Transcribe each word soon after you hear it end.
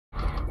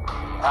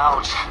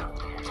Ouch.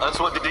 That's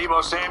what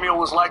Deebo Samuel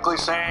was likely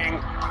saying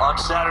on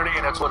Saturday,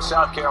 and that's what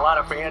South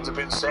Carolina fans have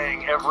been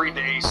saying every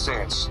day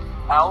since.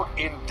 Out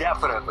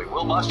indefinitely.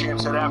 Will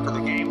Muschamp said after the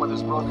game with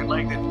his broken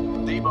leg that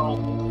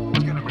Deebo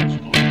was going to miss.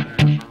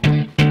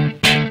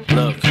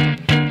 Look,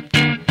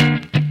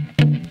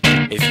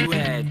 if you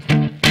had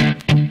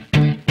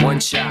one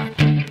shot,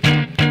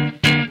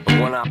 or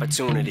one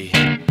opportunity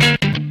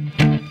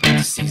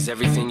to seize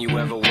everything you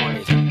ever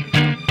wanted,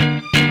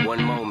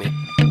 one moment,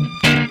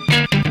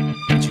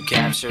 did you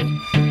capture it?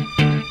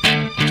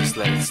 Just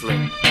let it slip.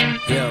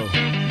 Yo.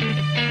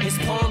 His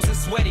palms are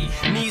sweaty,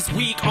 knees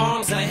weak,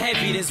 arms are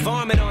heavy. There's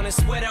vomit on his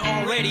sweater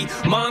already.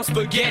 Mom's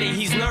spaghetti,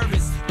 he's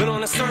nervous, but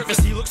on the surface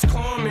he looks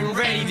calm and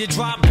ready to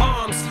drop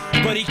bombs.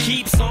 But he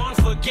keeps on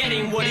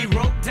forgetting what he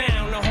wrote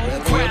down. The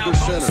whole crowd goes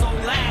so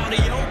loud,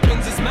 he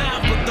opens his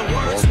mouth, but the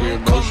words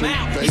won't come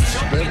out. He's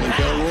choking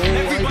out,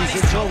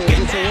 everybody's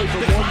choking out.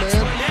 The clock's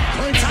run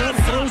out, time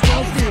throws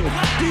downfield.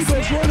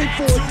 Deebo's running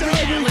for it,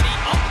 diving.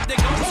 There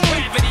goes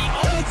gravity,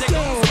 there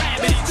goes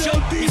gravity.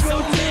 Choke, he's so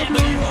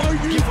deadly.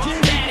 Give up,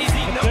 daddies,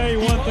 he knows. Tell you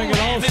one thing, it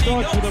all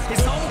starts with a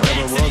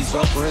Trevor runs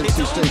up for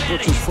NC State,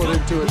 puts his foot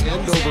into it,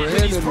 end over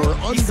end, and we're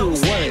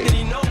underway.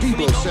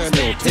 Deebo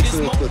Samuel takes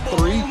it at the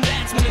 3,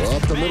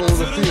 up the middle of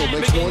the field,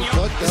 makes one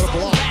cut, got a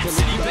block, and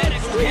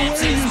that's the way you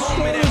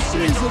start a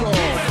season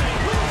off.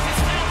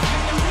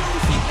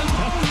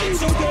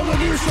 Deebo down the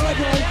near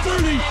sideline,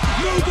 30,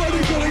 nobody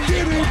gonna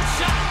get him.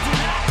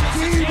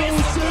 Deebo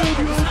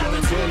Samuel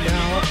goes in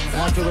now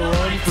after the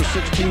run for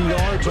 16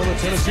 yards on the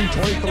Tennessee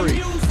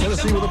 23.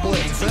 Tennessee with a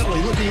blitz.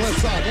 Bentley looking left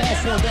side,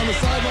 lost one down the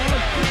sideline.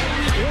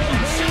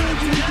 one hand,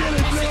 did he get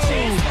it?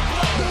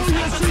 No,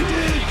 yes he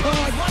did.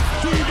 Caught.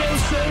 Deebo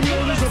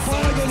Samuel is a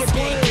flag on the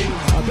play.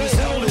 They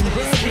held him,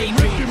 grabbed him,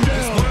 ripped him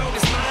down.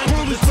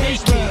 Pulled his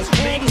face mask,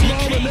 called his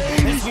mom a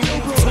name, he still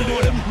brought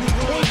it in.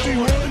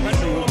 21.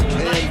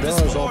 Man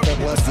does off that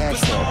left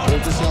hash mark.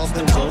 Pulled the south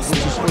end zone,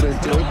 puts his foot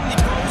into it.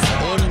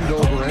 End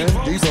over end.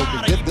 Deebo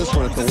can get this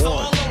one at the 1.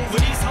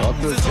 Up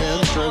to the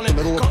 10, straight the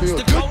middle of the field.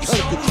 Good cut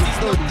at the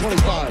 3rd and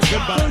 25.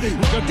 Good by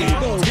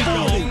Deebo,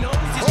 30.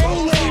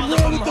 Oh, let him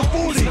run at the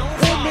 40.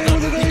 One man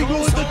with an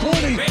angle at the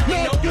 20.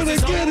 Not gonna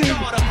get him.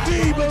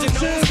 Deebo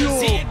Samuel.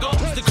 Rico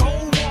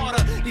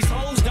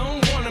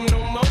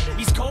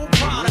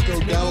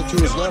to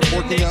his left,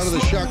 working out of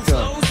the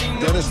shotgun.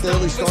 Dennis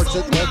Daly starts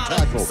at left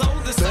tackle.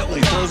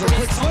 Bentley throws a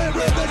quick slam.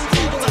 That's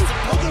Deebo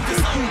on the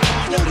 50.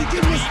 40,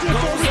 give him a stiff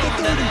over the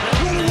 30.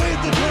 Run away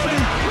at the 20.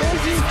 Are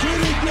you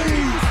kidding me?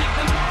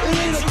 It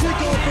ain't a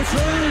kickoff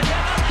return.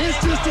 It's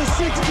just a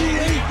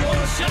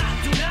 68-yard shot.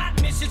 Do not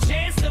miss your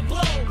chance to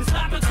blow. This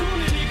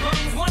opportunity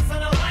comes once in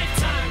a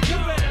lifetime. You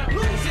better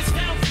lose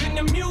yourself in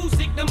the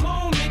music. The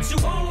moment you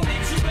own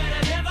it, you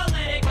better never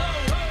let it go.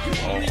 You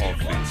only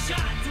get one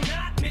shot. Do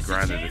not miss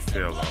grinded his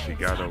tail off. He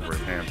got over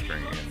his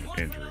hamstring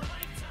injury,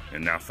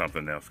 and now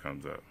something else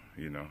comes up.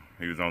 You know,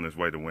 he was on his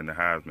way to win the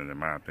Heisman, in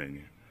my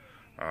opinion.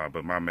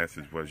 But my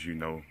message was, you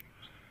know,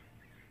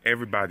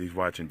 everybody's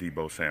watching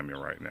Deebo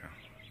Samuel right now.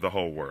 The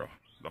whole world,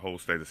 the whole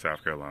state of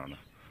South Carolina.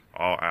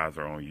 All eyes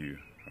are on you.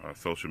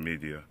 Social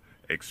media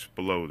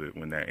exploded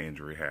when that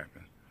injury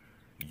happened.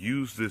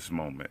 Use this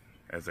moment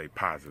as a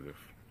positive.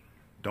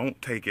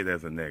 Don't take it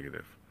as a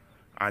negative.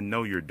 I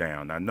know you're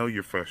down. I know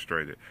you're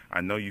frustrated.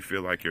 I know you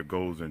feel like your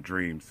goals and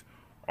dreams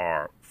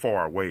are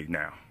far away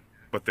now,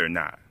 but they're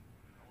not.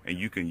 And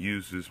you can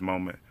use this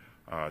moment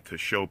to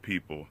show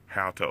people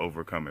how to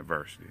overcome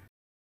adversity.